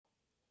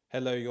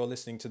Hello, you're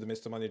listening to the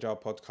Mr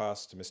MoneyJar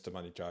podcast. Mr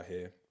MoneyJar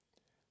here.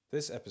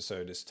 This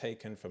episode is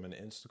taken from an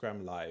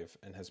Instagram Live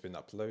and has been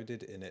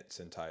uploaded in its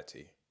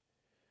entirety.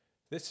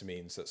 This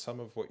means that some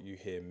of what you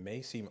hear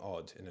may seem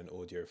odd in an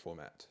audio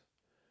format.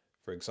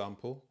 For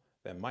example,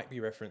 there might be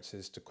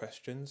references to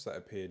questions that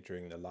appeared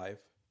during the live,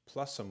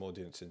 plus some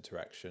audience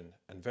interaction,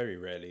 and very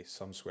rarely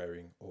some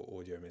swearing or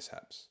audio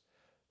mishaps.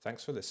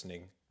 Thanks for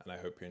listening, and I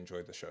hope you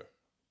enjoyed the show.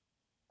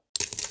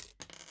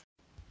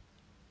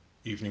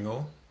 Evening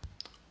all.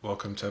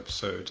 Welcome to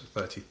episode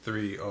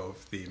 33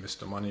 of the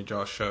Mr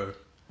MoneyJar Show.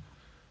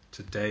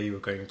 Today we're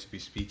going to be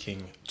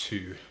speaking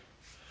to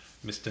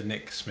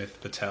Mr.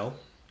 Smith-Patel,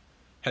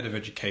 Head of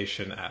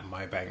Education at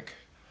MyBnk,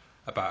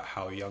 about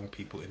how young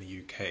people in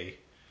the UK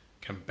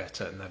can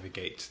better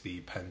navigate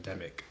the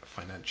pandemic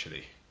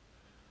financially.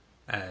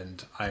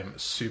 And I'm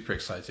super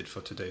excited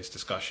for today's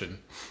discussion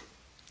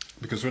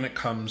because when it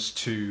comes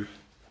to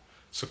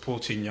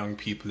supporting young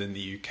people in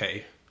the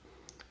UK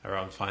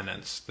around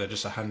finance, there are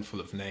just a handful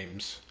of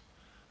names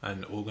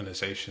and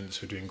organizations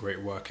who are doing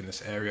great work in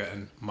this area,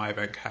 and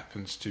MyBnk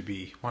happens to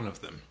be one of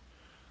them.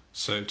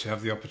 So to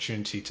have the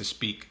opportunity to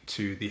speak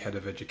to the head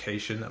of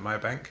education at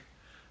MyBnk,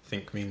 I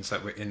think means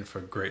that we're in for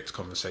a great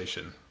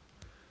conversation.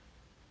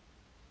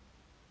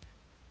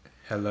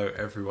 Hello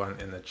everyone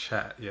in the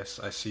chat. Yes,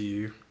 I see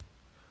you.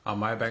 Are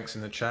MyBank's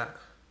in the chat?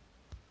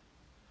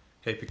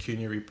 Hey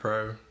Pecuniary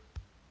Pro.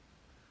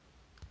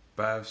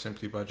 Bav,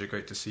 Simply Budget,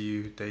 great to see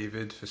you.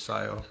 David,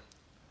 Fisayo.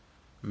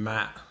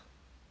 Matt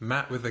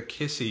with a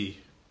kissy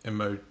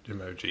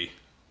emoji.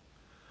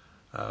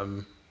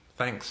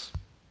 Thanks.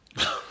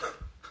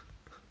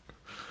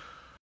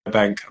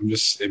 Bank, I'm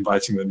just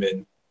inviting them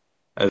in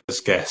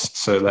as guests,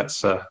 so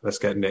let's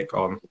get Nick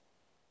on.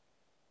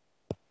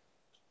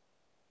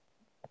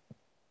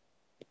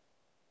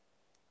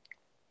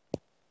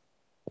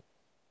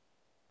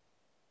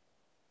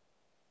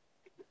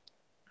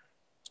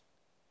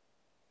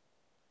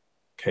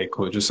 Okay,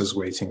 cool. Just as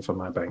waiting for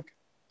MyBnk.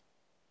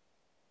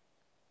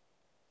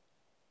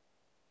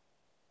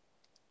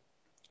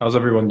 How's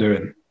everyone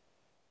doing?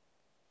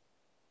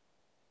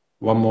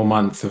 One more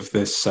month of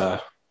this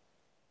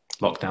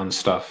lockdown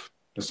stuff.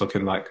 It's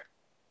looking like.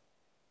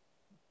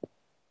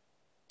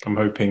 I'm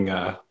hoping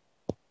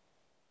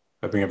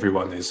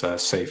everyone is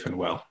safe and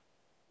well.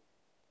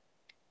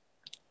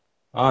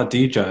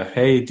 Dija.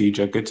 Hey,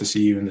 Dija. Good to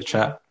see you in the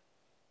chat.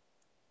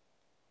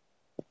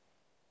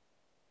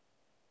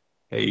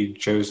 Hey,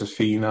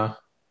 Josephina.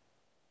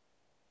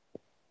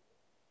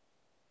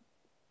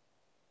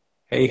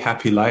 Hey,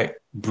 Happy Light.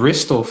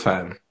 Bristol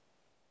fan.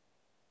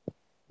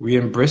 We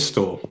in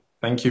Bristol.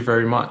 Thank you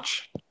very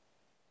much.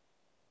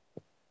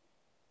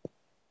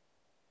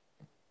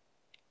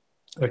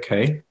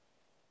 Okay.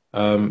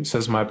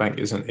 Says MyBnk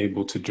isn't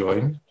able to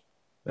join.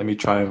 Let me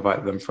try and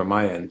invite them from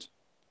my end.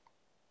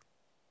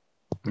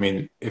 I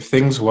mean, if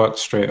things worked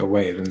straight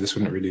away, then this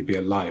wouldn't really be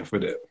a live,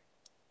 would it?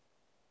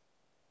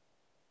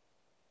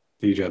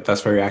 DJ,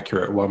 that's very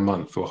accurate. 1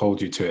 month. We'll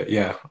hold you to it.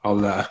 Yeah,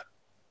 I'll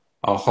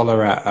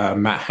holler at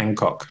Matt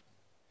Hancock.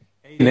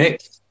 Hey,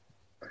 Nick.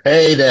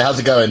 Hey there, how's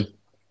it going?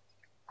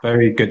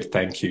 Very good,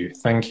 thank you.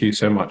 Thank you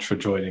so much for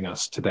joining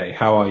us today.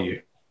 How are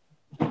you?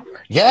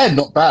 Yeah,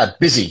 not bad.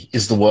 Busy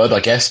is the word, I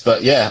guess.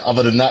 But yeah,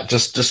 other than that,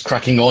 just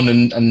cracking on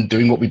and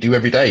doing what we do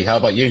every day. How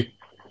about you?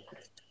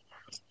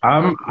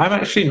 I'm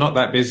actually not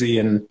that busy,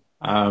 and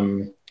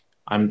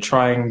I'm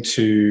trying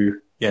to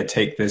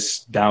take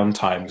this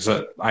downtime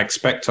because I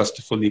expect us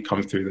to fully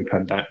come through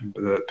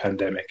the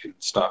pandemic and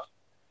stuff.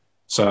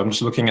 So I'm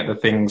just looking at the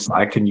things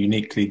I can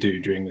uniquely do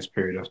during this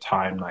period of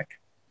time, like,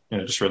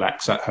 just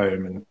relax at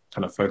home and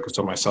kind of focus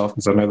on myself.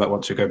 Because I know that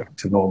once we go back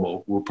to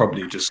normal, we'll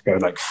probably just go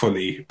like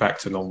fully back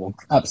to normal.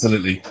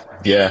 Absolutely.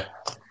 Yeah.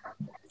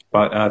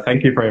 But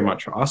thank you very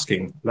much for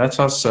asking. Let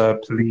us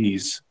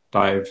please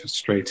dive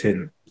straight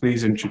in.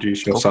 Please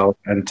introduce yourself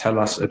and tell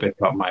us a bit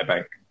about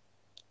MyBnk.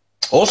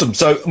 Awesome.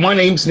 So my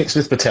name's Nick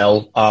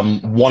Smith-Patel.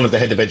 I'm one of the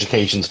head of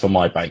educations for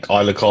MyBnk.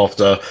 I look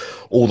after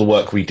all the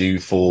work we do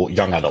for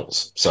young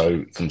adults,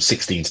 so from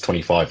 16 to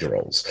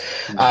 25-year-olds.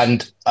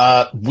 And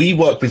we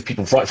work with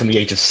people right from the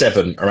age of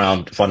 7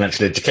 around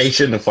financial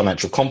education and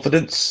financial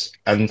confidence.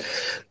 And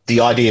the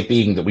idea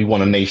being that we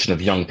want a nation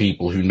of young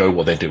people who know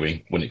what they're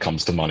doing when it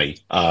comes to money.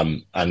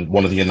 And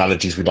one of the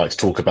analogies we like to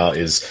talk about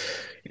is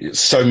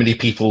so many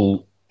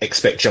people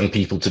expect young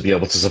people to be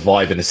able to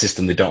survive in a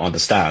system they don't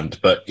understand.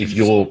 But if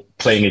you're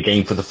playing a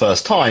game for the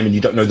first time and you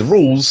don't know the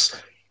rules,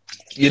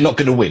 you're not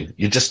going to win.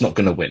 You're just not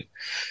going to win.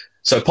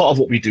 So part of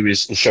what we do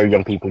is show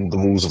young people the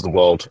rules of the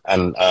world.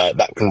 And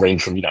that can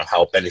range from,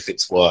 how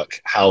benefits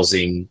work,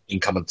 housing,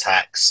 income and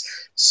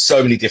tax,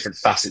 so many different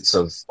facets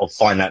of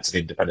finance and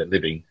independent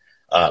living,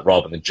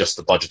 rather than just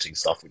the budgeting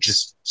stuff, which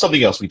is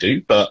something else we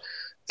do. But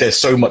there's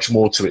so much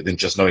more to it than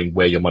just knowing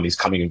where your money's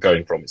coming and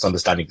going from. It's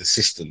understanding the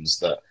systems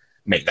that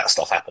make that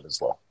stuff happen as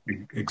well.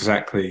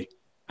 Exactly.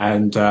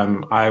 And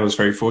I was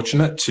very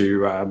fortunate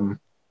to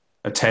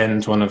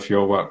attend one of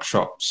your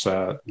workshops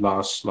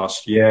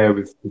last year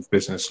with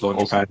Business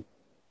Launchpad.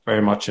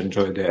 Very much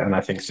enjoyed it, and I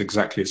think it's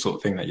exactly the sort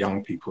of thing that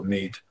young people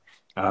need.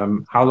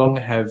 How long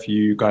have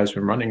you guys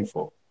been running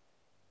for?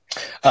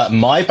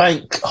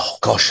 MyBnk, oh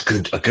gosh, a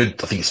good, I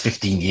think it's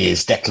 15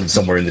 years. Declan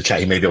somewhere in the chat,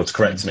 he may be able to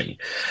correct me.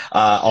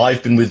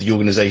 I've been with the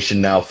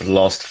organization now for the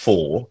last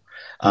four.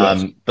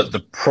 Yes. But the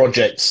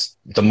project,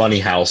 the Money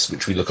House,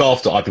 which we look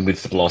after, I've been with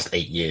for the last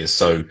 8 years.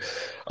 So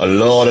a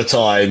lot of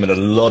time and a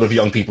lot of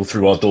young people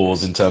through our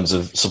doors in terms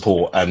of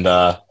support. And,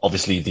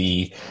 obviously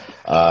the,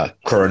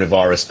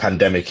 coronavirus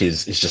pandemic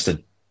is just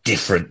a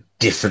different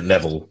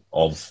level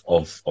of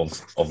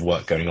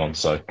work going on.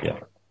 So yeah.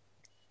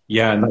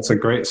 Yeah, and that's a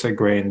great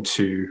segue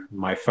into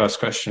my first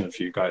question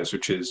for you guys,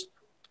 which is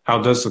how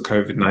does the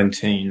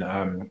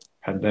COVID-19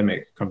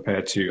 pandemic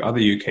compare to other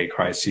UK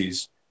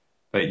crises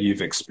that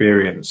you've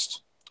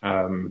experienced?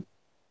 And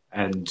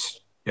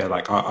yeah,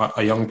 like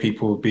are young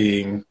people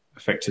being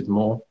affected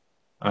more?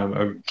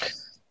 Um,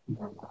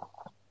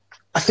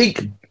 I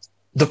think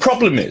the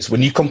problem is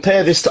when you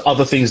compare this to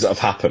other things that have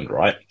happened,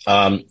 right?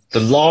 The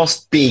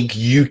last big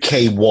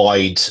UK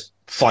wide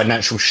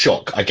financial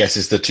shock, I guess,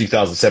 is the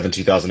 2007,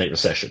 2008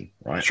 recession,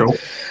 right? sure.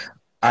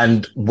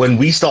 And when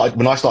I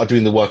started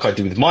doing the work I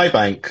do with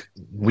MyBnk,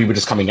 we were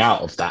just coming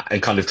out of that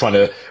and kind of trying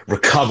to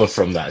recover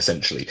from that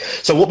essentially.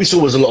 So what we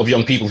saw was a lot of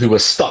young people who were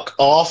stuck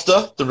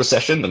after the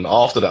recession and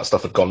after that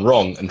stuff had gone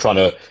wrong and trying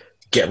to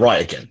get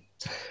right again.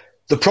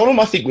 The problem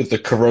I think with the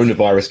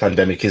coronavirus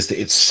pandemic is that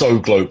it's so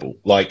global.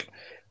 Like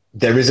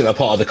there isn't a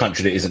part of the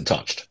country that isn't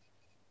touched.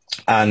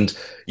 And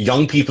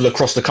young people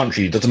across the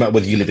country, it doesn't matter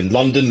whether you live in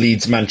London,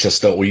 Leeds,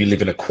 Manchester, or you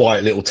live in a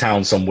quiet little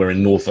town somewhere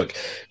in Norfolk,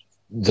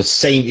 the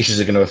same issues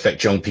are going to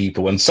affect young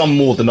people, and some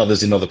more than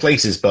others in other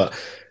places. But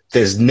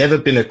there's never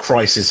been a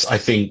crisis, I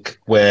think,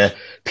 where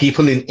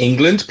people in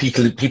England,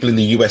 people in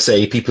the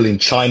USA, people in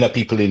China,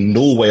 people in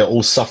Norway are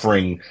all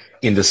suffering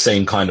in the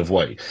same kind of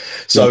way.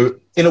 So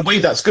in a way,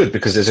 that's good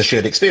because there's a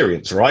shared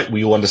experience, right?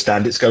 We all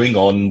understand it's going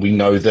on. We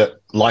know that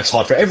life's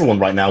hard for everyone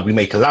right now. We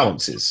make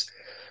allowances.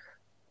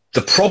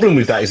 The problem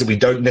with that is that we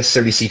don't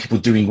necessarily see people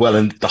doing well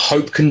and the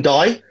hope can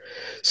die.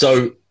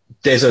 So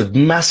there's a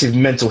massive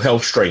mental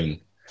health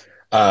strain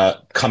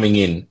coming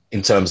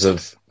in terms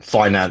of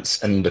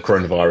finance and the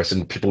coronavirus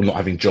and people not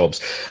having jobs.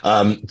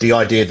 The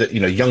idea that,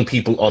 young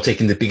people are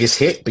taking the biggest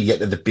hit, but yet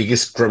they're the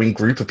biggest growing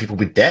group of people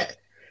with debt.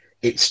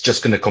 It's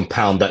just going to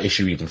compound that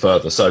issue even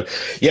further. So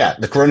yeah,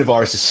 the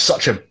coronavirus is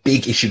such a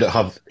big issue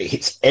that it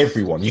hits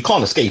everyone. You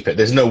can't escape it.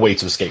 There's no way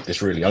to escape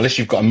this really, unless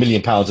you've got £1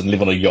 million and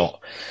live on a yacht.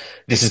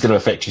 This is going to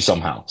affect you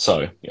somehow.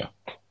 So yeah.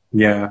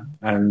 Yeah,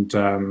 and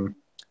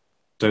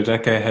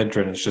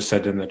Dodecahedron has just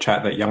said in the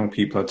chat that young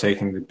people are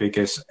taking the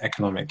biggest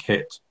economic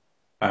hit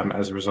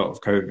as a result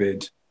of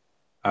COVID.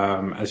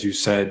 As you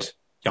said,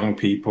 young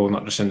people,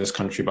 not just in this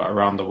country, but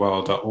around the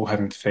world, are all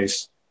having to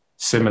face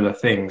similar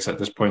things at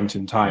this point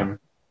in time.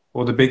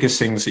 What are the biggest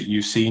things that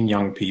you've seen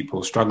young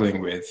people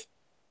struggling with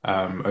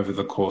over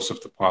the course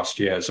of the past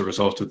year as a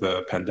result of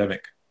the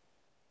pandemic?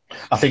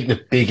 I think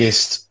the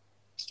biggest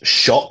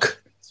shock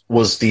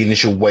was the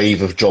initial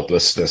wave of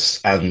joblessness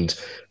and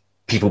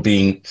people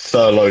being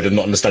furloughed and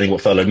not understanding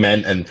what furlough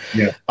meant and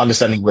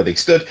understanding where they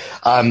stood.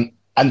 And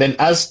then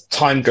as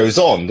time goes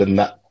on, then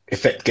that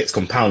effect gets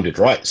compounded,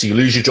 right? So you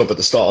lose your job at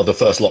the start of the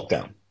first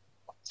lockdown.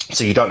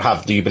 So you don't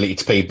have the ability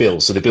to pay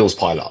bills. So the bills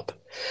pile up.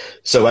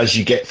 So as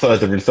you get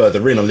further and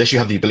further in, unless you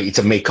have the ability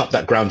to make up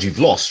that ground you've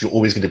lost, you're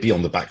always going to be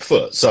on the back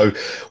foot. So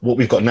what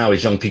we've got now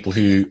is young people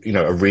who,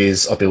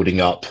 arrears are building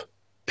up.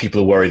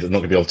 People are worried they're not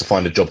going to be able to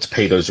find a job to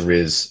pay those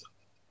arrears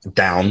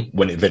down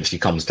when it eventually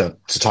comes to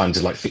time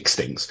to fix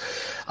things.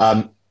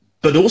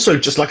 But also,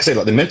 just like I say,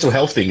 the mental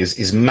health thing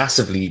is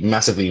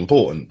massively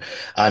important.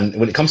 And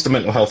when it comes to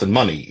mental health and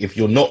money, if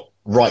you're not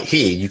right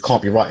here, you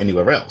can't be right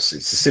anywhere else.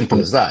 It's as simple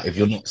as that. If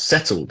you're not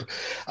settled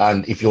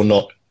and if you're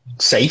not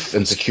safe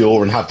and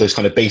secure and have those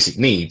kind of basic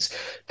needs,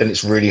 then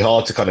it's really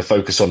hard to kind of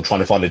focus on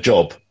trying to find a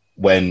job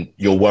when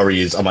your worry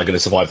is, am I going to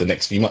survive the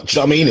next few months? Do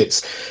you know what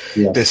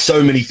I mean? There's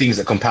so many things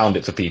that compound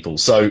it for people.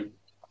 So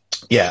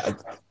yeah,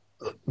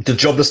 the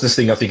joblessness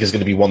thing, I think, is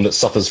going to be one that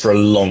suffers for a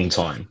long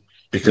time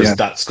because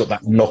that's got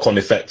that knock-on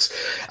effect.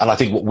 And I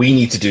think what we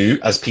need to do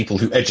as people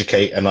who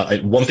educate, and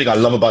one thing I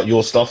love about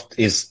your stuff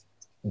is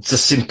the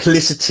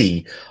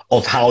simplicity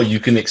of how you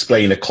can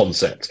explain a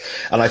concept.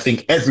 And I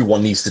think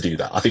everyone needs to do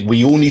that. I think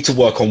we all need to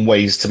work on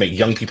ways to make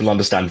young people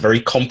understand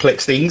very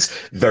complex things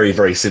very,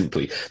 very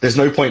simply. There's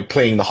no point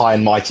playing the high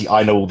and mighty,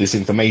 I know all this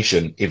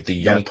information, if the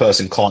young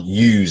person can't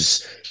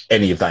use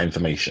any of that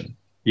information.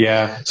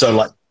 Yeah.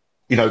 So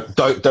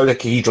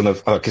dodecahedron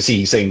of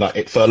Kasi saying that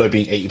it furlough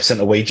being 80%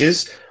 of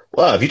wages.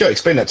 Well, if you don't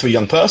explain that to a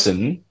young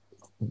person,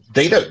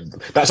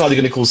 that's either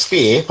going to cause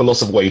fear for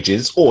loss of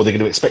wages, or they're going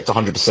to expect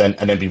 100%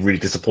 and then be really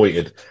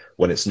disappointed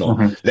when it's not.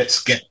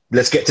 Let's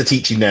get to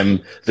teaching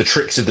them the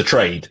tricks of the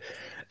trade,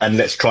 and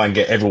let's try and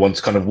get everyone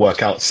to kind of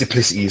work out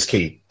simplicity is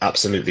key.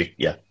 Absolutely.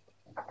 Yeah.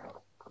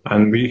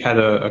 And we had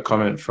a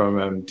comment from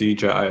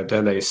DJ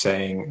Ayodele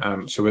saying,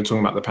 so we're talking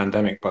about the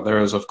pandemic, but there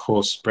is, of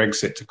course,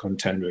 Brexit to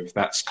contend with.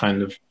 That's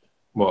kind of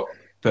what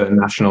the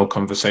national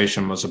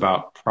conversation was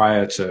about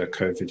prior to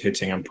COVID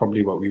hitting, and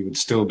probably what we would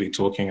still be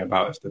talking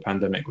about if the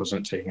pandemic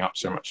wasn't taking up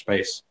so much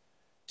space.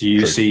 Do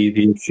you True. see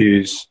the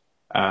issues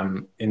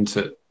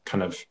into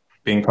kind of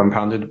being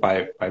compounded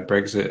by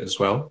Brexit as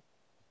well?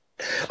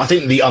 I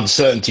think the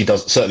uncertainty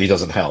certainly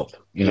doesn't help.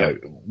 You Yeah. know,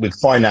 with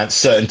finance,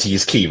 certainty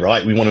is key,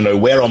 right? We want to know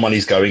where our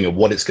money's going and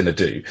what it's going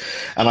to do.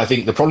 And I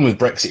think the problem with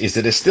Brexit is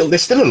that there's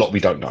still a lot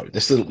we don't know.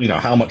 There's still, you know,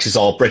 how much is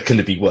our bread going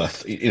to be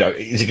worth? You know,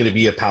 is it going to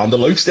be £1 a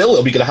loaf still?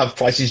 Are we going to have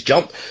prices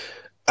jump?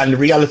 And the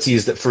reality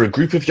is that for a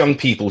group of young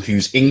people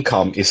whose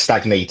income is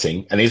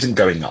stagnating and isn't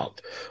going up,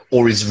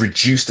 or is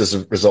reduced as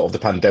a result of the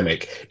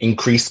pandemic,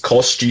 increased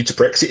costs due to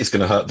Brexit is going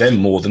to hurt them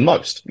more than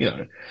most. You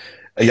know,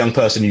 a young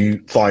person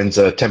who finds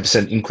a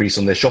 10% increase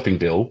on their shopping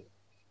bill,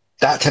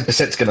 that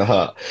 10% is going to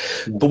hurt.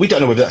 But we don't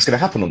know whether that's going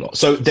to happen or not.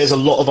 So there's a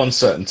lot of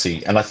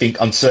uncertainty. And I think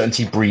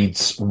uncertainty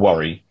breeds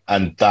worry.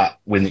 And that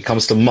when it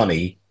comes to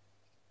money,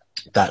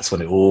 that's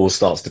when it all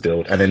starts to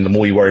build. And then the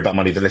more you worry about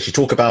money, the less you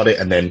talk about it.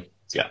 And then,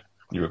 yeah,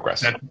 you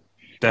regress.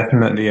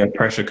 Definitely a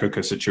pressure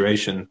cooker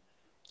situation.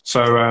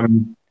 So,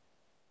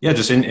 yeah,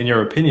 just in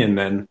your opinion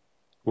then,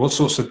 what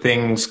sorts of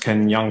things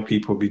can young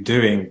people be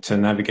doing to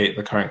navigate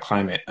the current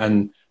climate?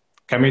 And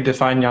can we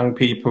define young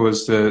people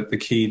as the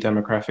key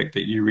demographic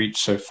that you reach,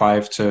 so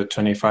 5 to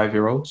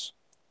 25-year-olds?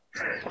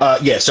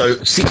 Yeah,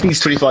 so 16 to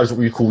 25 is what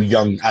we call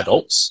young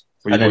adults.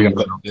 And then you've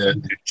got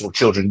sort of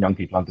children, young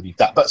people underneath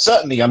that. But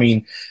certainly, I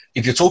mean,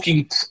 if you're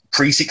talking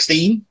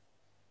pre-16,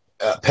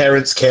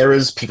 parents,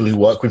 carers, people who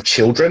work with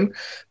children,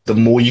 the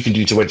more you can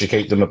do to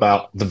educate them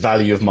about the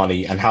value of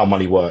money and how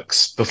money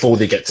works before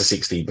they get to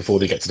 16, before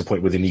they get to the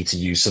point where they need to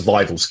use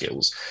survival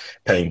skills,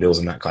 paying bills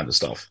and that kind of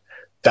stuff.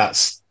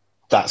 That's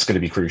going to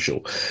be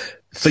crucial.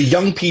 For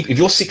young people, if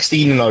you're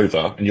 16 and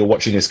over and you're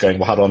watching this going,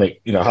 well,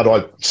 how do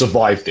I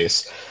survive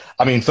this?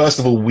 I mean, first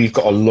of all, we've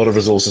got a lot of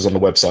resources on the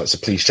website, so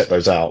please check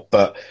those out.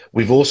 But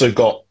we've also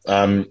got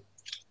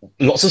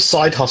lots of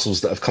side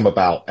hustles that have come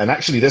about. And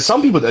actually, there's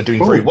some people that are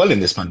doing very well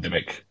in this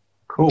pandemic.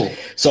 Cool.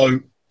 So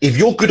if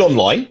you're good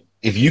online,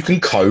 if you can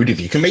code, if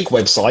you can make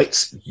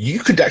websites, you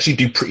could actually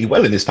do pretty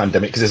well in this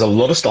pandemic because there's a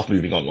lot of stuff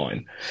moving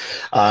online.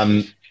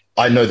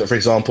 I know that, for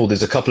example,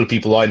 there's a couple of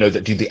people I know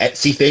that do the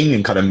Etsy thing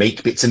and kind of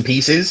make bits and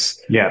pieces.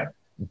 Yeah.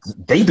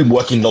 They've been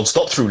working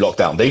nonstop through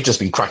lockdown. They've just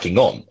been cracking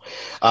on.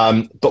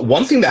 But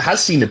one thing that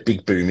has seen a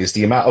big boom is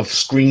the amount of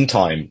screen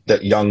time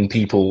that young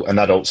people and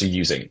adults are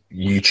using.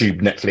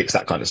 YouTube, Netflix,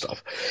 that kind of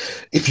stuff.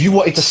 If you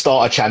wanted to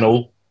start a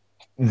channel,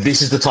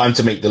 this is the time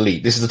to make the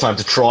leap. This is the time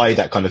to try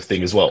that kind of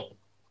thing as well.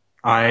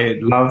 I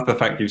love the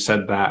fact you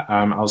said that.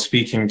 I was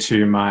speaking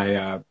to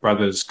my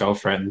brother's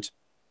girlfriend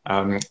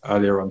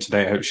earlier on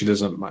today. I hope she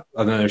doesn't, I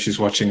don't know if she's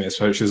watching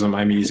this, I hope she doesn't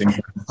mind me using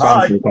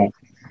her.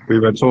 We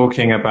were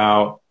talking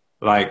about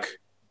like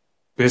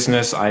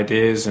business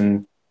ideas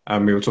and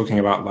we were talking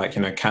about like,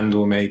 you know,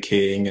 candle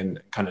making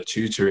and kind of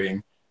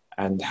tutoring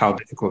and how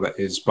difficult that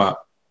is.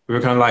 But we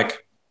were kind of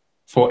like,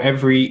 for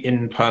every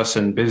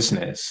in-person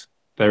business,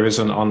 there is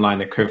an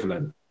online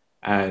equivalent.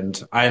 And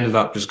I ended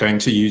up just going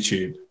to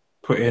YouTube,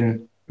 put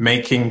in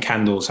making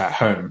candles at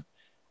home.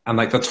 And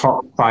like the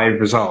top 5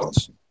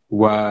 results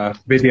were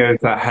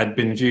videos that had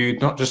been viewed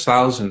not just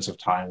thousands of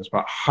times,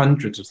 but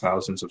hundreds of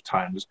thousands of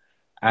times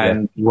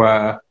and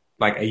were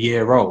like a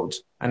year old.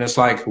 And it's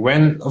like,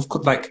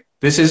 like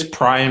this is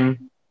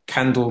prime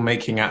candle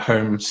making at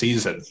home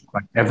season.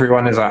 Like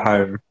everyone is at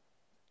home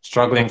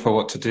struggling for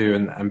what to do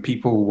and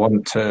people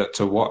want to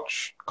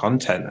watch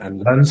content and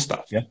learn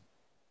stuff. Yeah.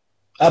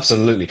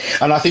 Absolutely.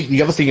 And I think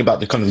the other thing about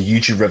the kind of the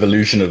YouTube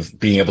revolution of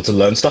being able to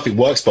learn stuff, it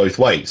works both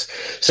ways.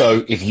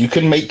 So if you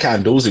can make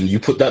candles and you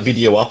put that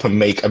video up and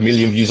make 1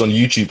 million views on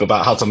YouTube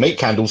about how to make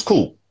candles,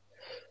 cool.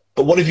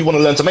 But what if you want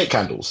to learn to make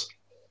candles?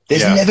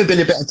 There's never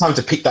been a better time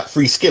to pick that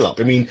free skill up.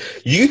 I mean,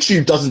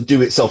 YouTube doesn't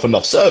do itself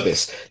enough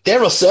service.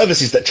 There are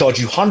services that charge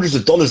you hundreds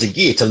of dollars a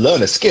year to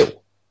learn a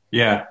skill.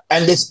 Yeah.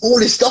 And there's all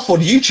this stuff on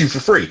YouTube for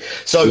free.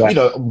 So, you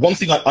know, one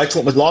thing I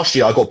taught last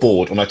year, I got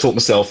bored and I taught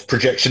myself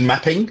projection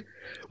mapping,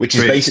 which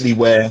is basically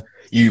where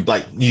you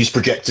like use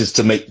projectors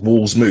to make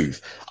walls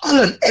move. I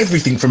learned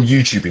everything from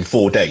YouTube in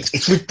 4 days.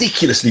 It's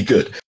ridiculously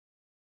good.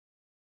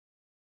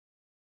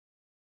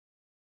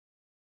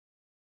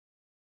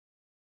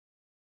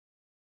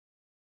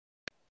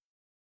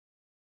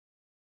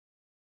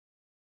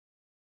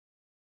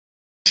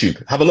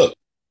 YouTube, have a look.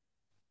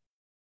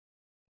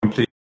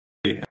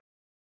 Completely.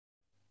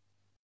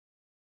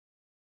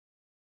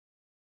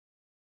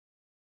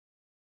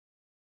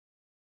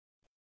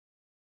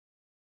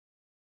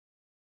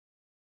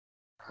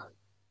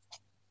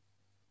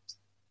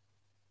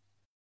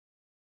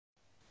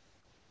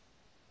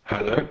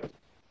 Hello?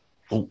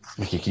 Oh,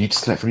 Mickey, can you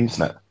disconnect from the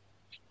internet?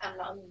 I'm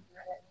not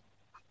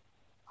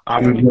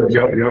on the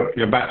internet.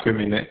 You're back with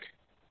me, Nick.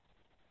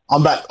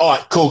 I'm back. All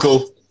right,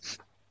 cool.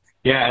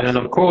 Yeah, and then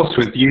of course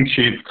with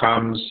YouTube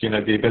comes, you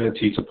know, the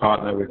ability to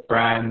partner with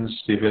brands,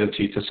 the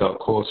ability to sell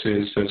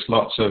courses. There's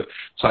lots of,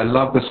 so I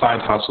love the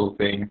side hustle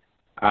thing.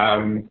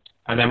 And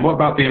then what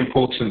about the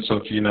importance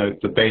of, you know,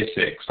 the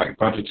basics like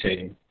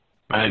budgeting,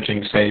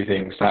 managing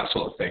savings, that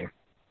sort of thing?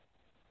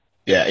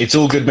 Yeah, it's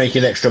all good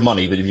making extra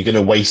money, but if you're going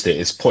to waste it,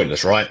 it's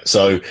pointless, right?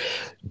 So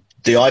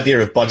the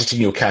idea of budgeting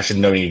your cash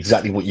and knowing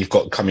exactly what you've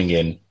got coming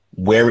in,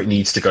 where it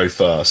needs to go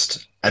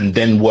first, and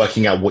then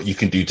working out what you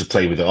can do to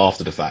play with it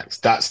after the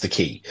fact. That's the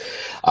key.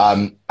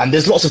 And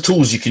there's lots of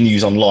tools you can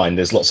use online.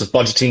 There's lots of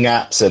budgeting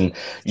apps, and,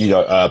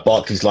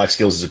 Barclays Life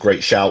Skills is a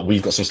great shout.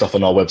 We've got some stuff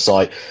on our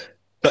website.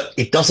 But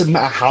it doesn't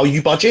matter how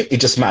you budget. It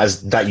just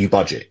matters that you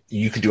budget.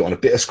 You can do it on a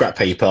bit of scrap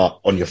paper,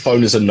 on your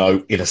phone as a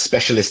note, in a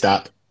specialist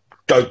app.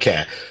 Don't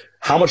care.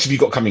 How much have you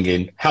got coming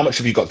in? How much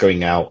have you got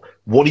going out?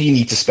 What do you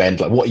need to spend?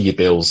 Like, what are your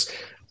bills?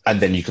 And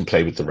then you can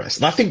play with the rest.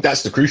 And I think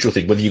that's the crucial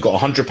thing. Whether you've got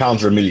 £100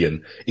 or $1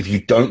 million, if you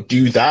don't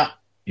do that,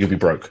 you'll be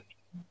broke.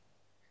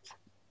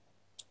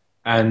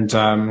 And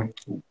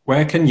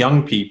where can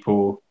young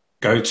people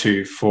go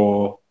to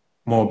for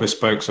more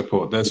bespoke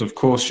support? There's, of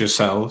course,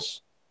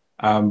 yourselves.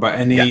 But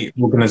any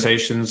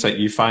organizations that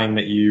you find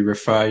that you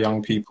refer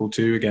young people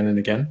to again and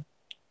again?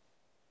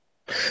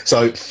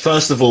 So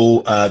first of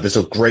all, there's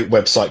a great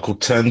website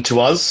called Turn to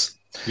Us.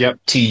 Yep.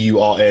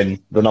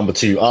 TURN, the number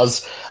 2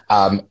 us.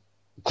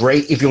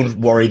 Great if you're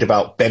worried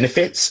about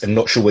benefits and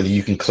not sure whether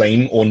you can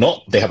claim or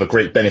not. They have a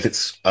great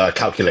benefits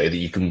calculator that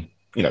you can,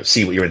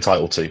 see what you're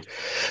entitled to.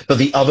 But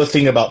the other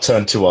thing about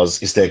Turn to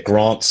Us is their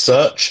grant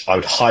search. I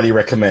would highly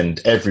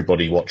recommend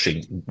everybody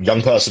watching,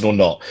 young person or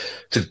not,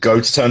 to go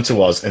to Turn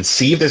to Us and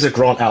see if there's a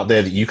grant out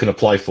there that you can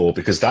apply for,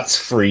 because that's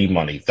free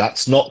money.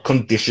 That's not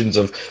conditions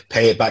of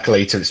pay it back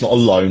later. It's not a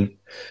loan.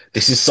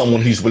 This is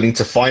someone who's willing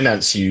to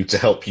finance you to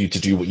help you to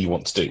do what you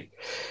want to do.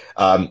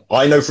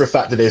 I know for a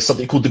fact that there's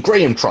something called the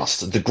Graham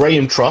Trust. The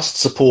Graham Trust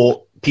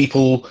support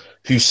people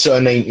whose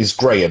surname is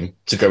Graham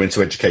to go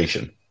into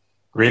education.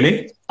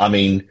 Really? I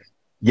mean,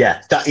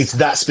 yeah, it's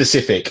that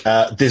specific.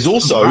 There's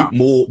also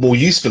more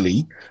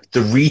usefully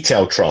the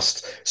Retail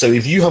Trust. So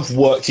if you have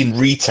worked in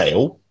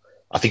retail,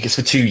 I think it's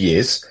for 2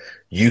 years,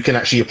 you can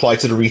actually apply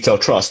to the Retail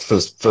Trust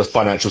for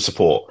financial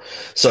support.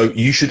 So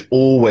you should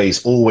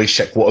always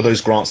check what are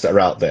those grants that are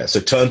out there. So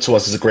Turn to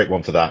Us is a great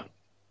one for that.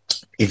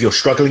 If you're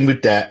struggling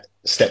with debt,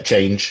 Step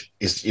Change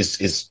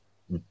is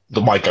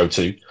my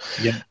go-to.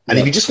 Yeah. And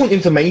if you just want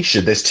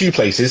information, there's 2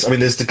 places. I mean,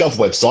 there's the Gov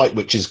website,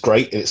 which is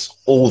great. It's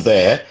all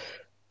there,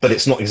 but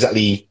it's not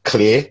exactly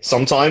clear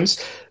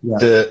sometimes. Yeah.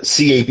 The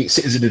CAB,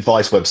 Citizen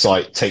Advice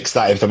website, takes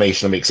that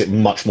information and makes it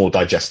much more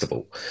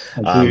digestible.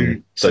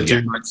 I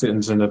do like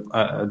Citizen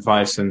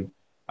Advice, and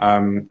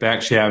they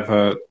actually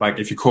have,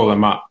 if you call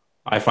them up,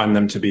 I find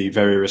them to be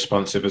very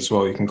responsive as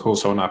well. You can call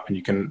someone up and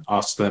you can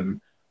ask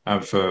them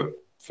for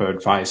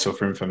advice or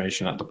for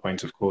information at the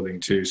point of calling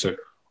too. So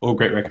all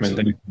great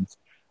recommendations.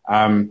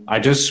 I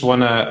just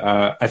want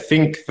to, I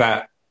think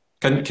that,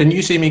 can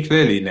you see me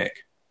clearly,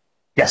 Nick?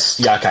 Yes,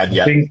 yeah, I can,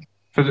 yeah. I think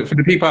for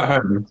the people at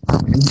home,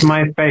 is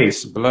my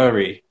face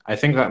blurry? I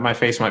think that my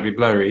face might be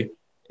blurry.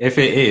 If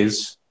it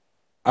is,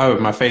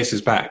 my face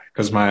is back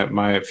because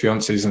my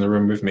fiance is in the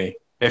room with me.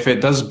 If it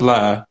does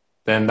blur,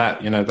 then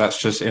that's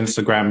just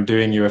Instagram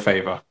doing you a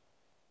favor.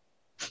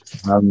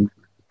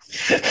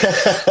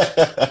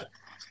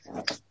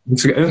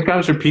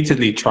 Instagram's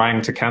repeatedly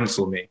trying to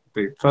cancel me.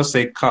 First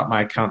they cut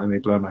my account and they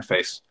blur my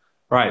face.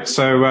 Right,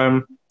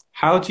 so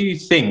how do you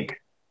think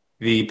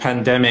the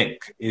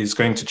pandemic is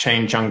going to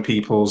change young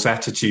people's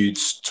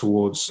attitudes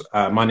towards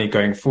money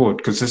going forward?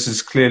 Because this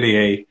is clearly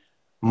a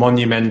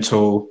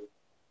monumental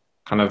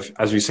kind of,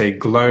 as we say,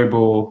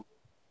 global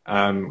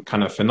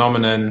kind of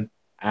phenomenon,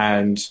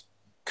 and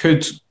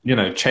could,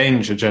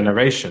 change a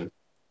generation.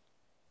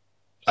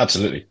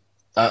 Absolutely.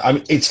 I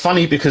mean, it's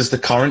funny because the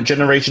current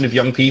generation of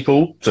young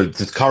people, so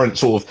the current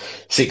sort of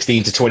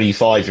 16 to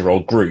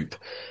 25-year-old group,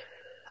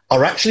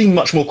 are actually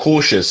much more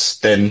cautious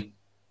than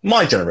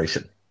my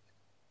generation,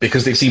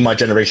 because they've seen my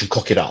generation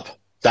cock it up.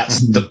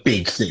 That's the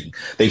big thing.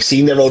 They've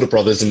seen their older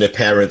brothers and their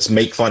parents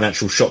make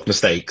financial shock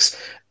mistakes,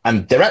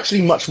 and they're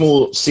actually much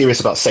more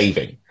serious about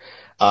saving.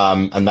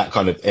 And that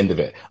kind of end of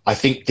it. I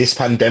think this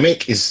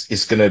pandemic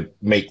is going to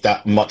make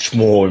that much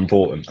more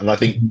important. And I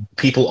think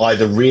people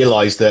either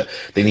realize that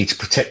they need to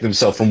protect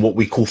themselves from what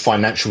we call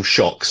financial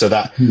shock. So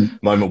that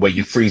moment where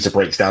your freezer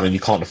breaks down and you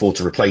can't afford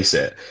to replace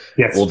it.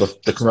 Yes. Or the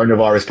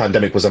coronavirus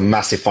pandemic was a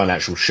massive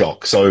financial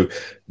shock. So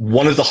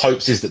one of the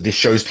hopes is that this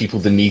shows people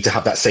the need to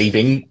have that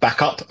saving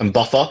backup and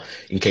buffer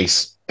in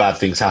case bad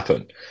things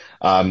happen.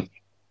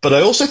 But I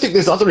also think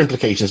there's other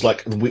implications.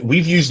 Like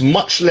we've used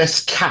much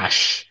less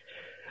cash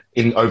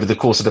over the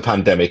course of the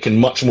pandemic, and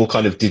much more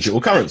kind of digital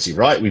currency,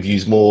 right? We've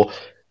used more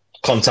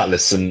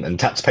contactless and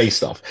tap to pay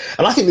stuff.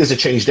 And I think there's a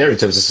change there in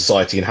terms of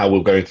society and how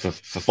we're going for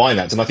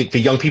finance. And I think for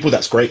young people,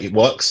 that's great. It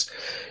works.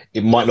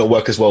 It might not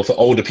work as well for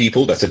older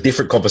people. That's a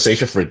different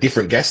conversation for a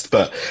different guest.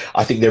 But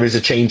I think there is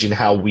a change in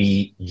how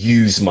we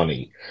use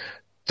money.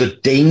 The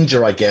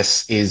danger, I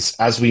guess, is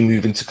as we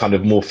move into kind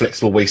of more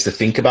flexible ways to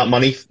think about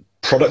money,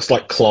 products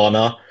like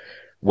Klarna,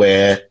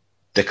 where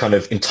they're kind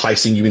of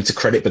enticing you into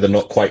credit, but they're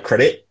not quite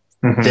credit.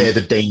 They're the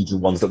danger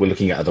ones that we're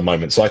looking at the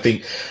moment. So I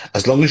think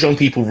as long as young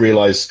people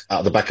realize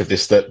out the back of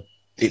this that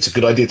it's a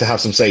good idea to have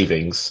some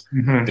savings,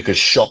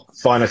 because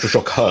financial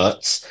shock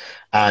hurts,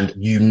 and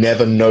you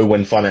never know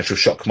when financial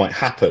shock might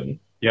happen,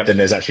 then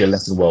there's actually a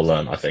lesson well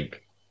learned, I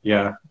think.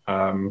 Yeah.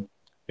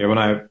 Yeah, when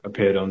I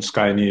appeared on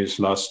Sky News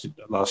last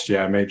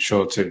year, I made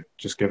sure to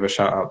just give a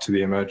shout out to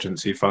the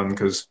emergency fund,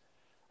 because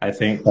I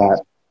think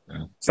that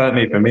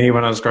certainly for me,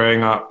 when I was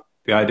growing up,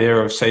 the idea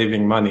of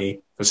saving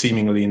money for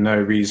seemingly no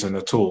reason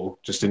at all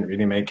just didn't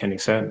really make any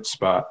sense.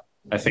 But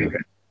I think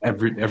that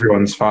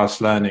everyone's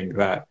fast learning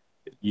that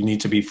you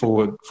need to be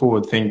forward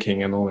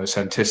thinking and almost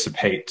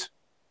anticipate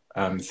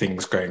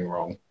things going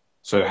wrong.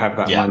 So have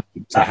that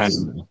money to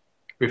hand.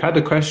 We've had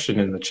a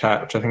question in the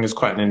chat, which I think is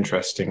quite an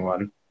interesting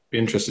one. Be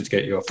interested to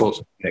get your thoughts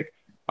on it, Nick.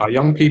 Are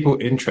young people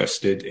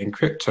interested in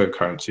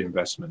cryptocurrency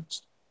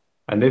investments?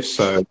 And if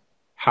so,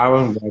 how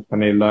and where can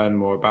they learn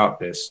more about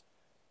this?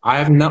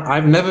 I've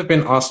never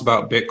been asked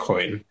about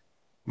Bitcoin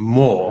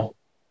more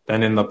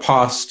than in the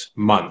past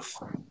month.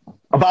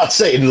 About to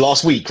say in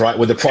last week, right,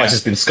 where the price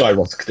has been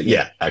skyrocketing.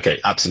 Yeah,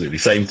 okay, absolutely.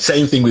 Same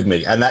thing with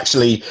me. And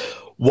actually,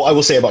 what I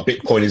will say about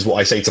Bitcoin is what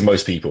I say to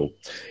most people.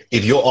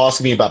 If you're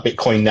asking me about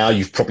Bitcoin now,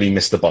 you've probably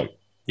missed the boat.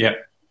 Yeah.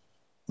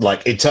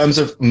 Like, in terms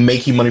of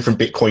making money from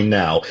Bitcoin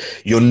now,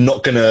 you're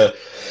not going to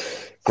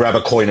grab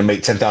a coin and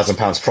make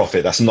 £10,000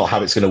 profit. That's not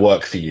how it's going to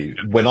work for you.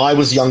 When I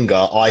was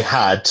younger, I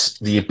had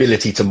the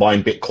ability to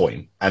mine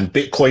Bitcoin, and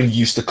Bitcoin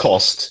used to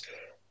cost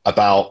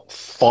about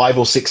 5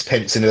 or 6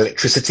 pence in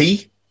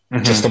electricity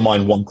just to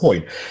mine one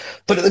coin.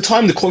 But at the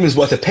time, the coin was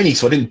worth a penny,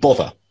 so I didn't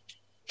bother.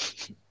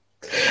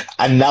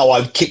 And now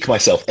I kick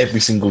myself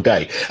every single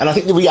day. And I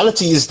think the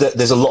reality is that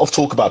there's a lot of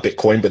talk about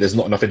Bitcoin, but there's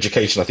not enough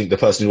education. I think the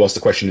person who asked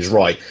the question is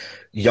right.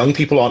 Young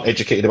people aren't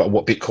educated about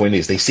what Bitcoin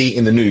is. They see it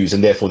in the news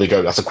and therefore they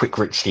go, that's a quick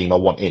rich scheme, I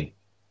want in.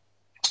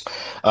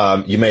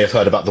 You may have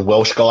heard about the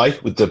Welsh guy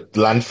with the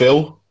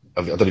landfill.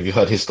 I don't know if you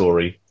heard his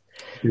story.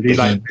 Did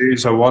he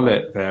lose a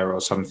wallet there or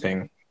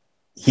something?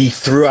 He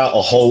threw out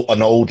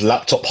an old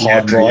laptop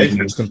hard drive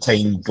which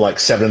contained like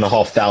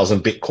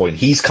 7,500 Bitcoin.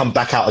 He's come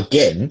back out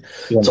again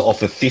to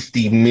offer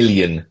 50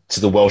 million to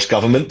the Welsh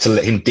government to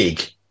let him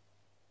dig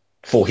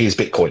for his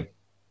Bitcoin.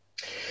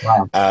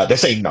 Wow. They're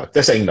saying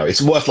no.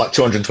 It's worth like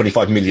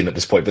 225 million at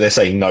this point, but they're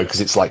saying no because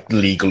it's like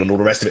legal and all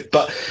the rest of it.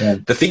 But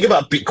the thing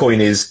about Bitcoin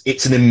is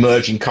it's an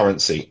emerging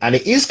currency and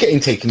it is getting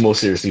taken more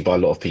seriously by a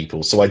lot of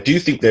people. So I do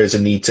think there's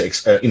a need to,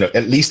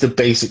 at least the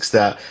basics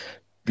that,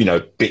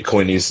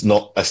 Bitcoin is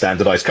not a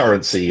standardized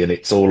currency and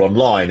it's all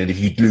online. And if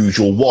you lose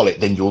your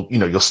wallet, then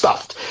you're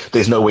stuffed.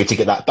 There's no way to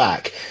get that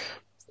back.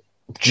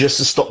 Just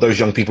to stop those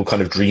young people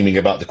kind of dreaming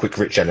about the quick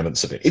rich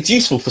elements of it. It's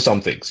useful for some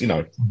things,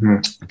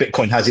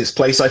 Bitcoin has its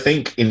place, I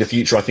think. In the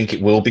future, I think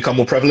it will become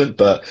more prevalent,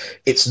 but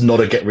it's not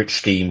a get rich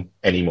scheme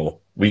anymore.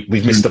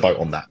 We've missed the boat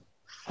on that.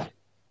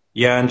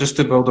 Yeah, and just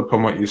to build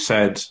upon what you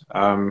said,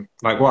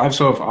 like what I've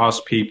sort of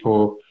asked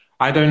people,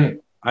 I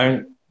don't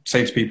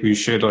say to people you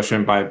should or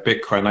shouldn't buy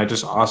Bitcoin. I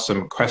just ask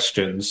them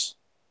questions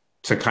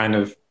to kind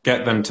of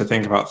get them to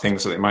think about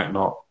things that they might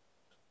not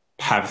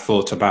have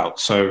thought about.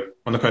 So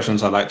one of the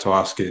questions I like to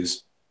ask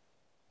is,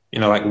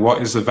 like, what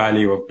is the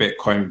value of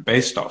Bitcoin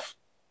based off?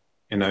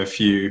 If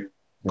you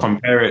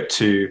compare it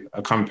to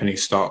a company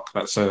stock,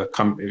 that's a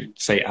company,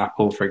 say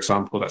Apple, for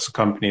example, that's a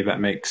company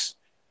that makes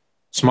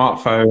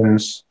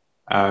smartphones,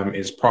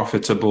 is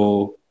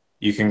profitable.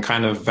 You can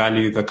kind of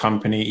value the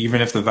company,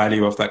 even if the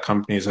value of that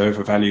company is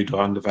overvalued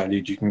or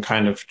undervalued, you can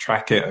kind of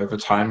track it over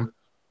time.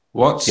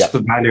 What's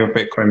the value of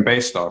Bitcoin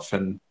based off?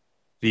 And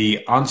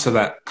the answer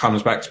that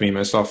comes back to me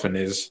most often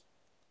is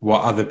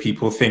what other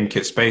people think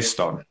it's based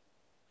on.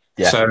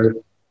 Yeah.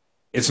 So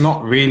it's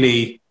not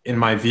really, in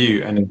my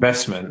view, an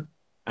investment.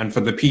 And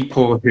for the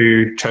people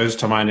who chose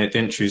to mine it,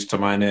 didn't choose to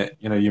mine it,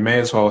 you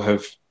may as well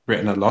have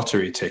written a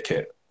lottery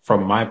ticket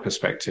from my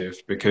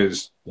perspective,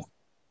 because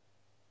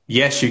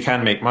yes, you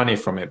can make money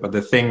from it, but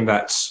the thing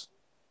that's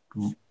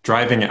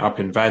driving it up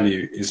in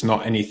value is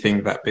not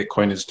anything that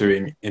Bitcoin is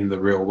doing in the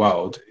real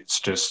world. It's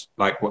just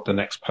like what the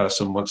next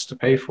person wants to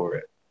pay for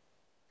it.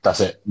 That's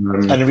it.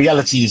 And the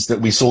reality is that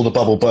we saw the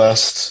bubble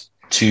burst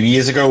 2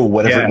 years ago or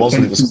whatever it was,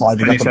 and it was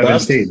climbing up and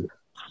burst.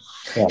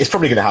 It's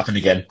probably going to happen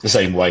again the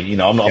same way.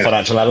 I'm not a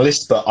financial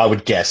analyst, but I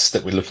would guess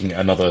that we're looking at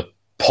another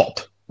pop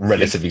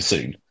relatively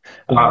soon.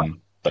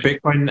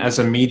 Bitcoin as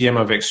a medium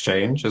of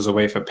exchange, as a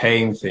way for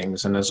paying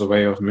things and as a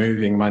way of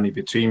moving money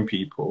between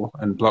people,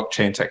 and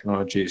blockchain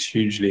technology is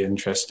hugely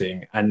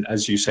interesting. And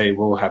as you say,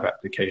 will have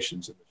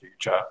applications in the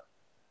future.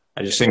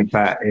 I just think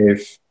that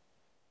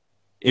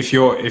if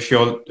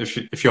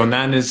your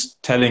nan is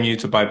telling you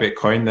to buy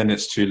Bitcoin, then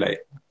it's too late.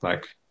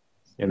 Like,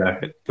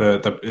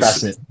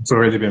 it's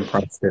already been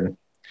priced in.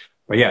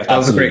 But yeah, that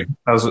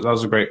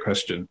was a great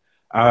question.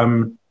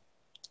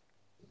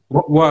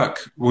 What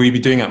work will you be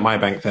doing at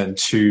MyBnk then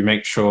to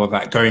make sure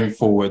that going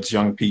forwards,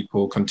 young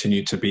people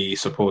continue to be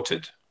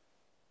supported?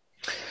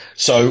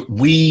 So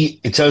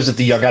in terms of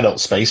the young adult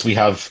space, we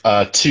have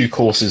 2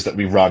 courses that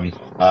we run.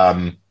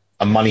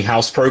 A Money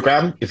House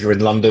program. If you're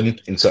in London,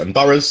 in certain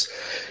boroughs,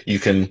 you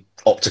can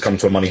opt to come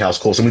to a Money House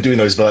course, and we're doing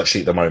those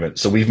virtually at the moment.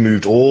 So we've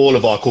moved all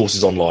of our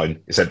courses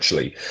online,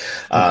 essentially.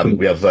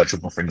 We have virtual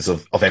offerings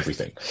of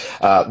everything.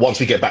 Once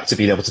we get back to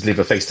being able to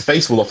deliver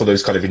face-to-face, we'll offer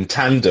those kind of in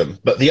tandem.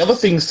 But the other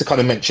things to kind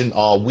of mention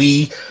are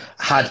we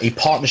had a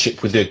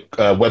partnership with a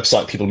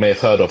website people may have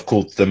heard of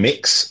called The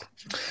Mix.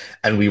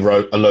 and we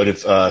wrote a load of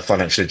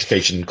financial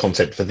education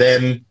content for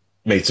them,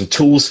 made some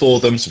tools for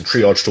them, some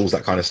triage tools,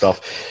 that kind of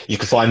stuff. You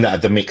can find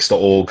that at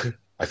themix.org.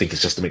 I think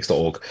it's just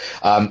themix.org.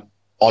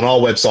 On our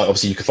website,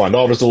 obviously, you can find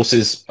our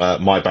resources,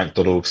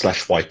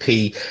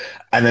 mybank.org/YP.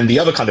 And then the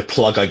other kind of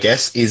plug, I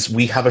guess, is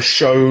we have a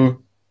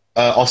show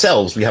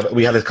ourselves. We had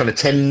a kind of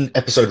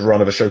 10-episode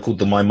run of a show called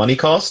the My Money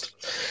Cast.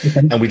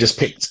 Okay. And we just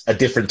picked a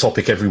different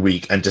topic every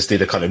week and just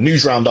did a kind of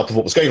news roundup of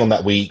what was going on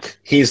that week.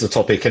 Here's the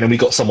topic. And then we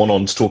got someone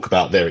on to talk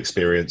about their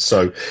experience.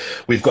 So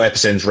we've got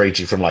episodes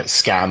ranging from like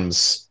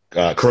scams,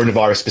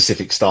 coronavirus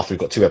specific stuff. We've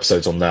got 2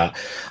 episodes on that,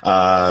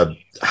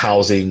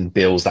 housing,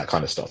 bills, that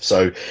kind of stuff.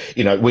 So,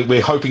 you know, we're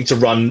hoping to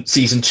run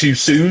season 2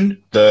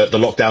 soon. The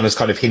lockdown has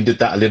kind of hindered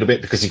that a little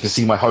bit because you can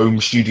see my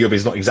home studio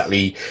is not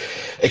exactly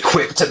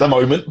equipped at the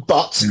moment,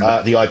 but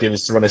the idea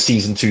is to run a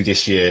season 2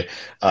 this year,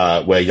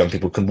 where young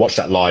people can watch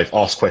that live,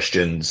 ask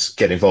questions,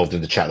 get involved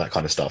in the chat, that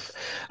kind of stuff,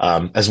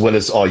 as well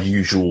as our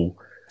usual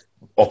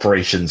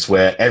operations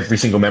where every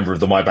single member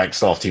of the MyBank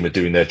staff team are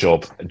doing their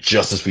job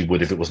just as we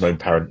would if it was no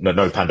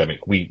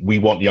pandemic. We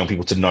want young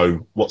people to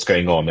know what's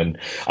going on. And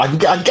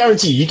I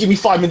guarantee you give me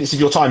 5 minutes of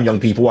your time, young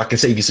people, I can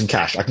save you some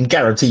cash. I can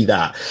guarantee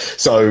that.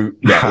 So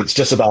yeah, it's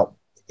just about,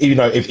 you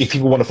know, if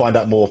people want to find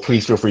out more,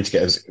 please feel free to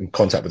get in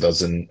contact with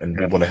us and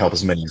want to help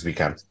as many as we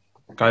can.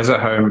 Guys at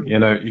home, you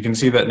know, you can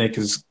see that Nick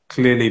is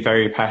clearly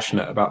very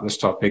passionate about this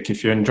topic.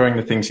 If you're enjoying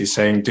the things he's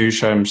saying, do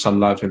show him some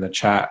love in the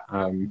chat.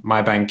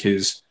 MyBank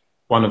is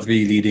one of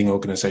the leading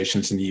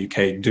organizations in the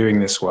UK doing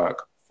this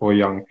work for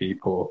young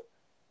people,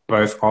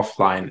 both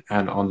offline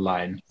and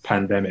online,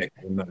 pandemic.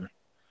 Lily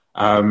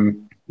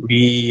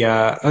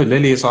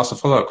has asked a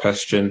follow-up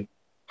question.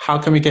 How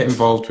can we get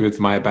involved with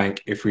MyBank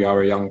if we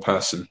are a young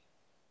person?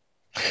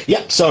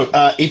 Yeah, so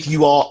if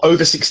you are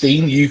over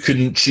 16, you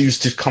can choose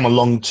to come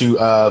along to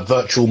a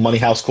virtual Money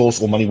House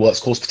course or Money Works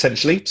course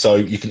potentially. So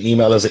you can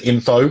email us at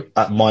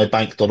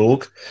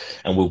info@mybank.org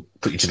and we'll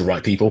put you to the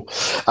right people.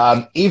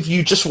 If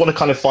you just want to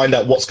kind of find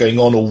out what's going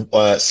on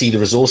or see the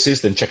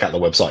resources, then check out the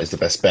website is the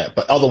best bet.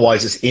 But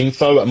otherwise, it's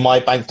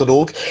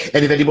info@mybank.org.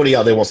 And if anybody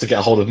out there wants to get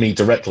a hold of me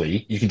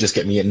directly, you can just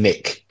get me at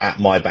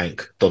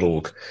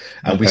nick@mybank.org.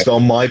 And we spell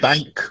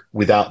MyBank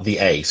without the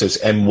A. So it's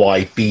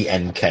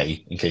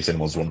MYBNK, in case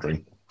anyone's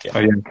wondering. Yeah. Oh,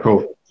 yeah,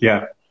 cool.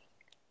 Yeah.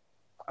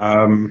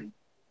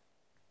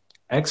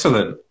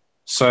 Excellent.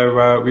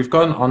 So we've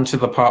gone on to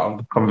the part of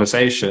the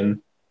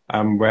conversation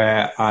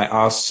where I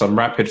asked some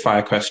rapid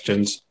fire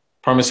questions.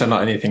 Promise they're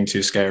not anything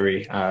too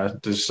scary.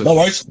 Just no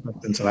worries.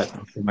 To like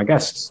my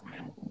guests.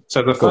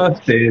 So the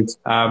first is,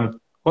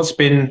 what's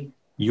been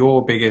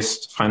your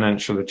biggest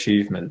financial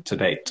achievement to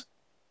date?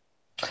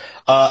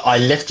 I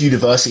left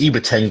university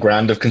with 10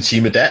 grand of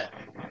consumer debt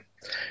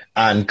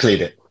and cleared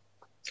it.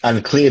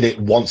 And cleared it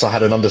once I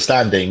had an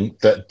understanding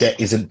that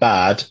debt isn't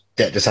bad.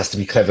 Debt just has to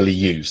be cleverly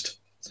used.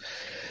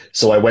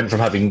 So I went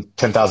from having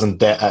 10,000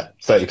 debt at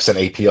 30%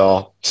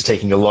 APR to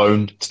taking a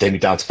loan to take me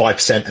down to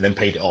 5% and then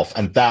paid it off.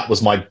 And that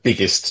was my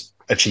biggest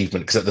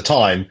achievement because at the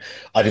time,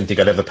 I didn't think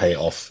I'd ever pay it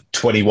off.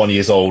 21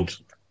 years old,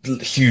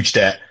 huge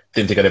debt,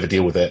 didn't think I'd ever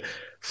deal with it.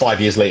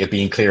 5 years later,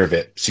 being clear of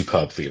it,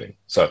 superb feeling.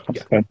 So,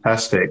 yeah.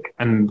 Fantastic.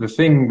 And the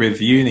thing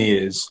with uni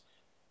is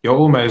you're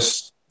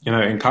almost, you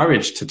know,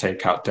 encouraged to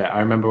take out debt. I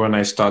remember when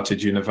I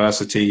started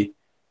university,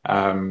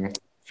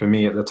 for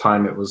me at the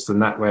time, it was the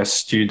NatWest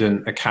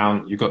student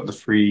account. You got the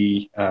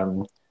free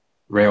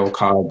rail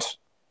card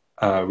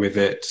with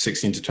it,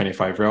 16 to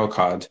 25 rail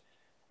card.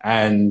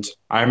 And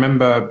I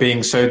remember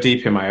being so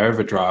deep in my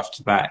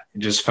overdraft that it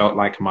just felt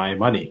like my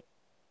money.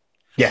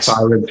 Yes. So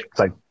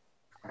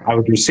I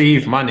would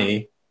receive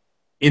money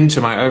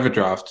into my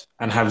overdraft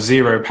and have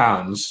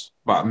 £0,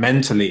 but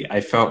mentally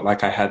I felt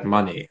like I had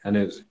money, and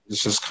it's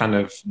just kind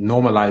of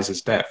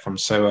normalizes debt from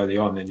so early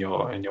on in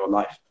your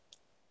life.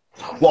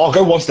 Well, I'll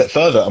go one step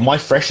further. On my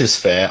freshers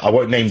fair, I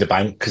won't name the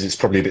bank because it's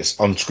probably a bit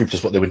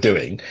unscrupulous what they were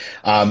doing,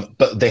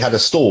 but they had a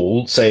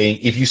stall saying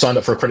if you signed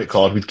up for a credit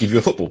card, we'd give you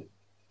a football.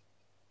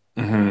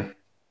 Mm-hmm.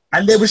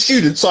 And there were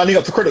students signing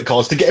up for credit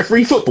cards to get a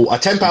free football, a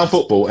 £10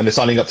 football, and they're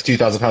signing up for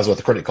 £2,000 worth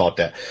of credit card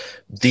debt.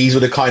 These were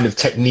the kind of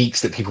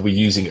techniques that people were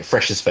using at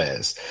freshers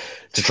fairs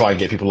to try and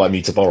get people like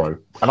me to borrow.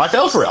 And I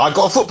fell for it. I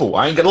got a football.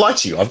 I ain't going to lie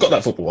to you. I've got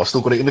that football. I've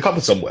still got it in the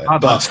cupboard somewhere.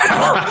 But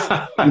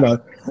you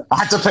know, I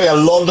had to pay a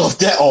lot of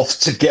debt off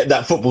to get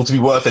that football to be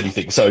worth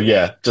anything. So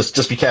yeah,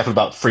 just be careful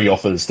about free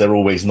offers. They're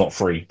always not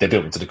free. They're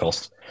built into the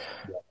cost.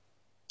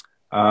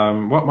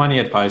 What money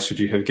advice would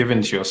you have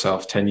given to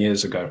yourself 10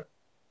 years ago?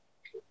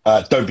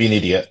 Don't be an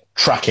idiot.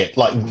 Track it.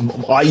 Like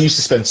I used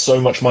to spend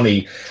so much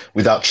money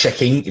without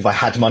checking if I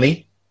had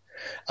money.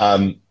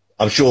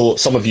 I'm sure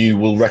some of you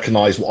will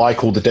recognize what I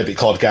call the debit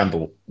card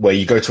gamble, where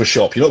you go to a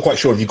shop, you're not quite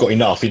sure if you've got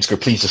enough, you just go,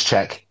 please just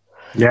check.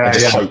 Yeah, and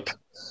just hope.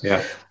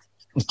 Yeah.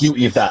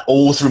 Guilty of that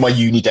all through my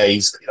uni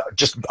days. You know,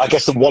 just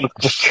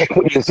check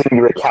what is in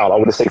your account. I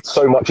would have saved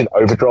so much in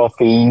overdraft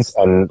fees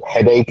and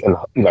headache and,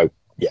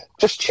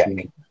 just check.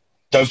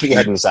 Don't put your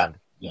head in the sand.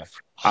 Yeah.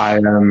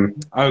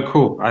 Oh,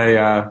 cool.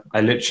 I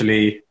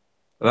literally,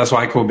 that's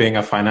what I call being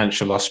a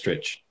financial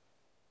ostrich.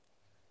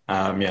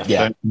 Don't be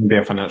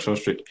a financial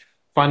ostrich.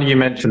 funny you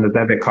mentioned the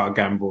debit card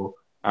gamble.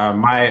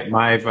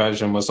 My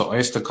version was the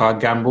Oyster card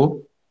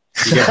gamble.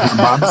 You get the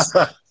bus,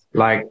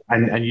 like,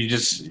 and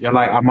you're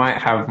like, I might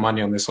have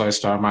money on this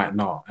Oyster, I might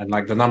not, and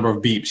like the number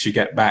of beeps you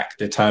get back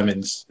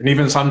determines. And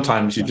even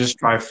sometimes you just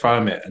try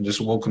firm it and just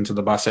walk into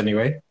the bus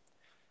anyway.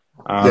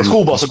 Yeah, it's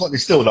cool, boss. I've got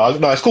this still.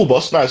 No, it's cool,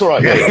 boss. No, it's all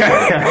right.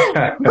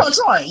 Yeah. You got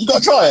to try it. You got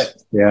to try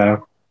it. Yeah.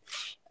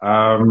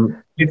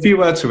 If you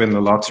were to win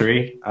the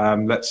lottery,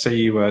 let's say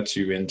you were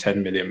to win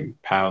 £10 million,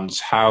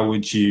 how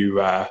would you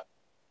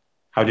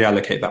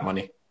allocate that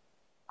money?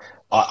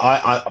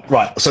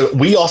 Right. So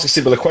we ask a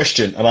similar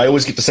question, and I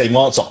always get the same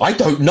answer. I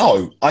don't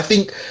know. I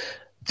think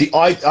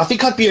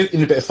I'd be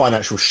in a bit of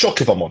financial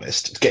shock if I'm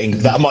honest, getting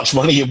that much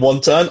money in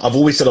one turn. I've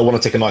always said I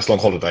want to take a nice long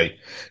holiday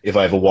if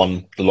I ever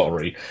won the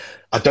lottery.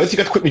 I don't think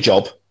I'd quit my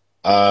job.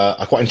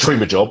 I quite enjoy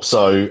my job,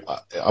 so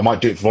I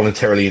might do it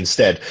voluntarily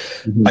instead.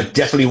 I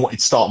definitely wanted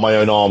to start my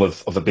own arm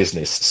of a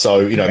business.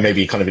 So,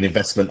 maybe kind of an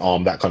investment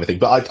arm, that kind of thing.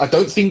 But I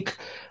don't think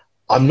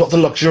I'm not the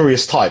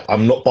luxurious type.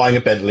 I'm not buying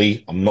a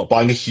Bentley. I'm not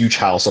buying a huge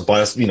house. I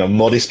buy a,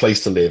 modest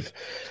place to live.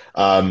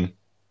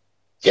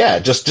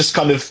 Just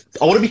kind of,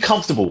 I want to be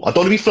comfortable. I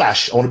don't want to be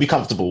flash. I want to be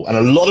comfortable. And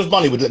a lot of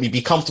money would let me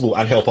be comfortable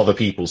and help other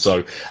people.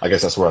 So I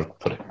guess that's where I'd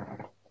put it.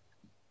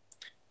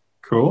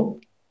 Cool.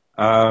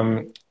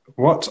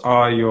 What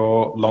are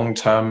your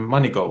long-term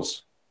money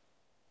goals?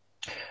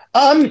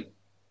 To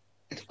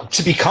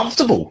be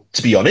comfortable,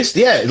 to be honest.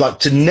 Yeah, like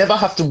to never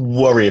have to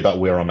worry about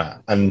where I'm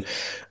at. And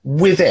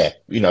we're there.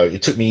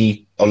 It took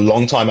me a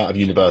long time out of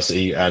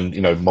university, and,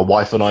 my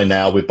wife and I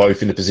now, we're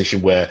both in a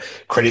position where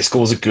credit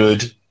scores are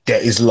good,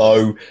 debt is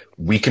low,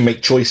 we can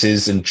make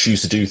choices and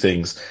choose to do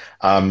things.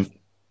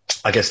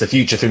 I guess the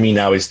future for me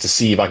now is to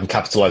see if I can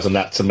capitalize on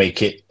that to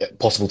make it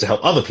possible to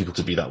help other people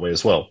to be that way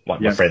as well,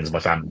 like my friends, my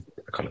family,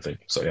 that kind of thing.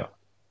 So, yeah.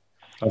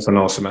 That's an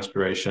awesome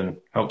aspiration.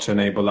 Help to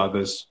enable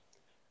others.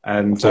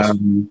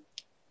 And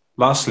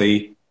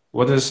lastly,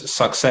 what does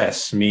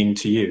success mean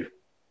to you?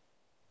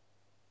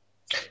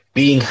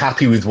 Being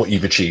happy with what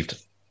you've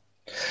achieved.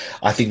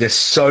 I think there's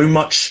so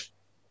much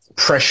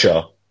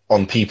pressure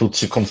on people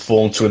to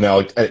conform to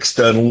an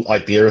external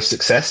idea of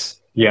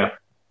success. Yeah.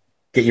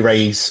 Get your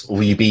A's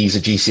or your B's or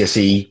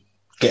GCSE,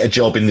 get a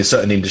job in a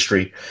certain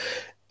industry.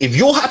 If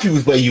you're happy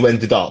with where you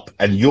ended up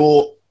and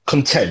you're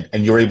content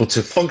and you're able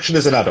to function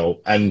as an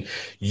adult and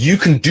you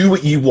can do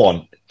what you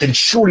want, then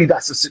surely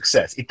that's a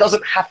success. It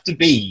doesn't have to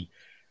be,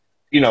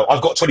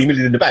 I've got 20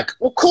 million in the bank.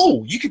 Well,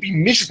 cool. You could be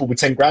miserable with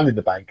 10 grand in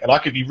the bank and I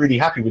could be really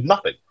happy with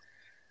nothing.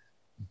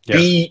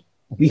 Yeah.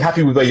 Be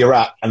happy with where you're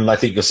at, and I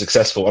think you're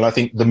successful. And I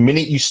think the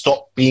minute you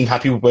stop being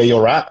happy with where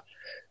you're at,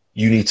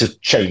 you need to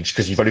change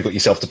because you've only got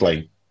yourself to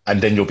blame.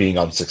 And then you're being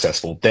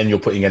unsuccessful. Then you're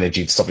putting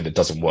energy into something that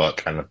doesn't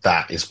work. And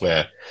that is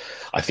where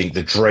I think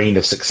the drain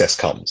of success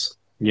comes.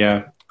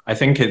 Yeah. I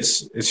think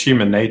it's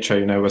human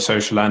nature. We're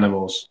social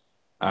animals,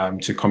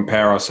 to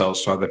compare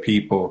ourselves to other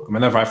people. And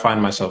whenever I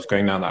find myself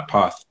going down that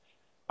path,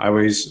 I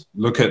always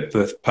look at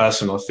the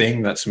personal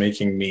thing that's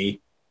making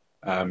me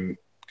kind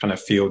of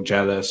feel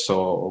jealous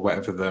or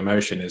whatever the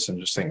emotion is,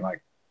 and just think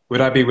like, would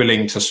I be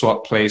willing to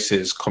swap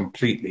places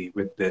completely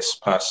with this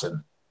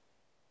person?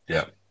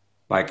 Yeah.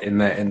 Like in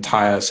their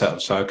entire set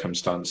of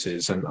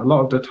circumstances. And a lot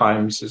of the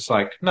times it's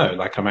like, no,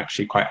 like I'm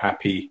actually quite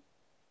happy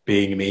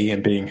being me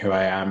and being who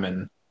I am.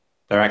 And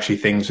there are actually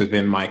things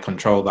within my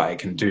control that I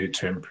can do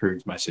to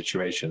improve my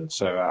situation.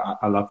 So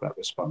I love that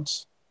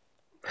response.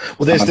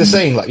 Well, there's the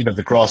saying, like,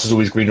 the grass is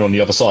always greener on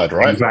the other side,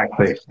 right?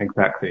 Exactly.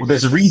 Well,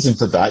 there's a reason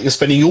for that. You're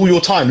spending all your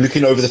time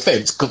looking over the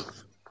fence.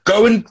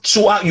 Go and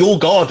sort out your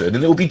garden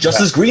and it will be just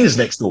as green as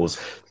next door's.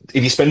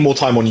 If you spend more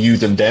time on you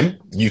than them,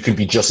 you can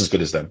be just as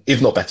good as them,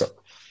 if not better.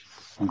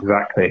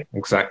 Exactly.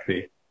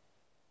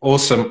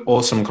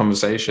 Awesome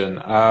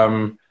conversation. I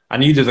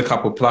know you did a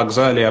couple plugs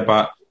earlier,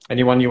 but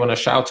anyone you want to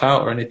shout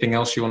out or anything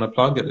else you want to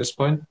plug at this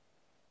point?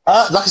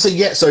 Like I said,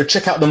 yeah, so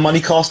check out the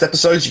Moneycast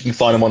episodes. You can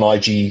find them on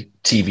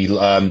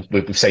IGTV.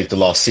 We've saved the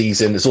last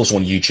season. It's also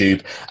on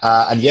YouTube.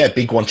 And yeah,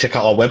 big one, check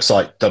out our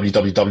website,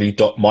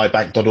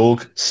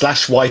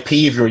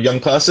 www.mybank.org/YP if you're a young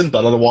person,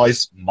 but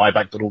otherwise,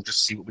 mybank.org, just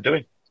to see what we're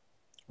doing.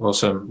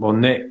 Awesome. Well,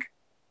 Nick,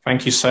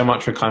 thank you so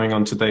much for coming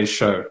on today's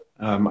show.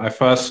 I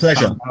first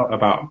found out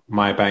about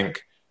MyBank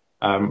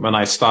when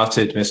I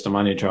started Mr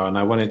MoneyJar, and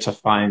I wanted to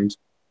find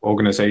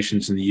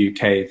organizations in the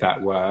UK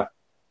that were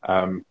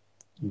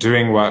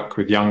doing work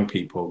with young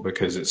people,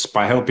 because it's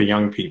by helping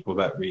young people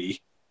that we,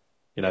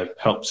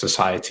 help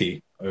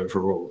society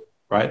overall,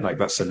 right? Like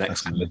that's the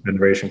next kind of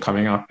generation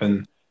coming up.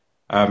 And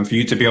for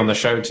you to be on the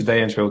show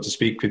today and to be able to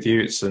speak with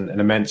you, it's an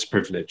immense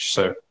privilege.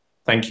 So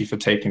thank you for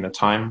taking the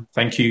time.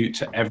 Thank you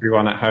to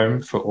everyone at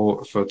home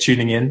for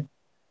tuning in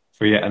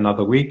for yet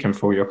another week and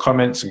for your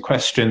comments and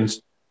questions.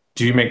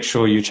 Do make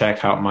sure you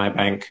check out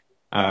MyBank,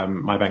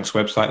 MyBank's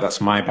website. That's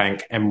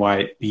MyBank,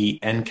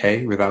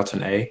 MyBnk without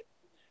an A.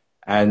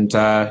 And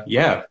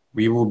yeah,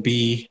 we will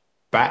be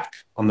back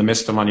on the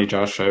Mr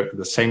MoneyJar Show at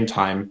the same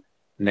time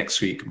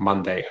next week,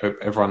 Monday. Hope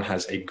everyone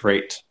has a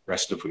great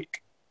rest of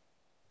week.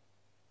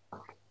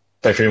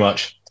 Thanks very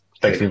much.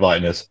 Thanks for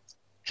inviting us.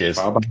 Cheers.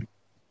 Bye-bye.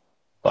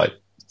 Bye.